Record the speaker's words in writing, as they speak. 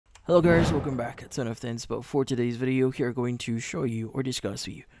Hello guys, welcome back to NFT Inspo. For today's video, here are going to show you or discuss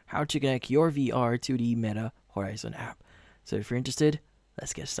with you how to connect your VR to the Meta Horizon app. So if you're interested,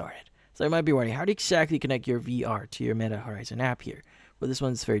 let's get started. So you might be wondering, how do you exactly connect your VR to your Meta Horizon app here? Well, this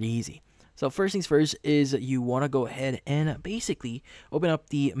one's fairly easy. So first things first is you want to go ahead and basically open up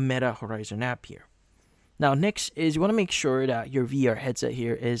the Meta Horizon app here. Now next is you want to make sure that your VR headset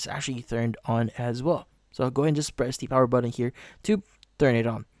here is actually turned on as well. So go ahead and just press the power button here to turn it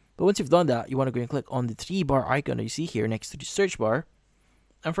on. But once you've done that, you want to go and click on the 3-bar icon that you see here next to the search bar.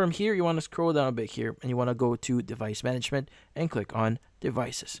 And from here, you want to scroll down a bit here and you want to go to device management and click on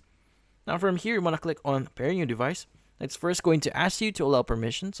devices. Now from here, you want to click on pairing your device. It's first going to ask you to allow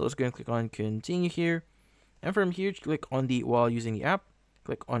permission. So let's go and click on continue here. And from here, click on the while using the app,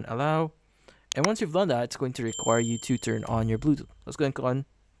 click on allow. And once you've done that, it's going to require you to turn on your Bluetooth. Let's go and click on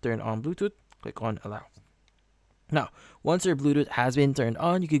turn on Bluetooth, click on allow. Now, once your Bluetooth has been turned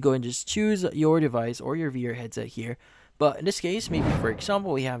on, you could go and just choose your device or your VR headset here. But in this case, maybe for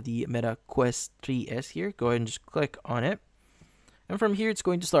example, we have the Meta Quest 3S here. Go ahead and just click on it. And from here, it's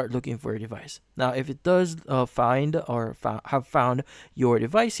going to start looking for a device. Now, if it does find or have found your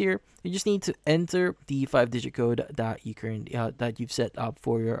device here, you just need to enter the 5-digit code that you currently that you've set up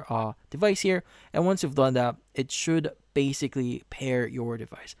for your device here. And once you've done that, it should basically pair your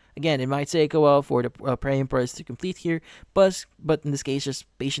device. Again, it might take a while for the pairing process to complete here, but in this case, just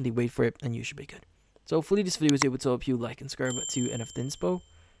patiently wait for it, and you should be good. So hopefully this video was able to help you. Like and subscribe to NFT Inspo.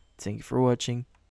 Thank you for watching.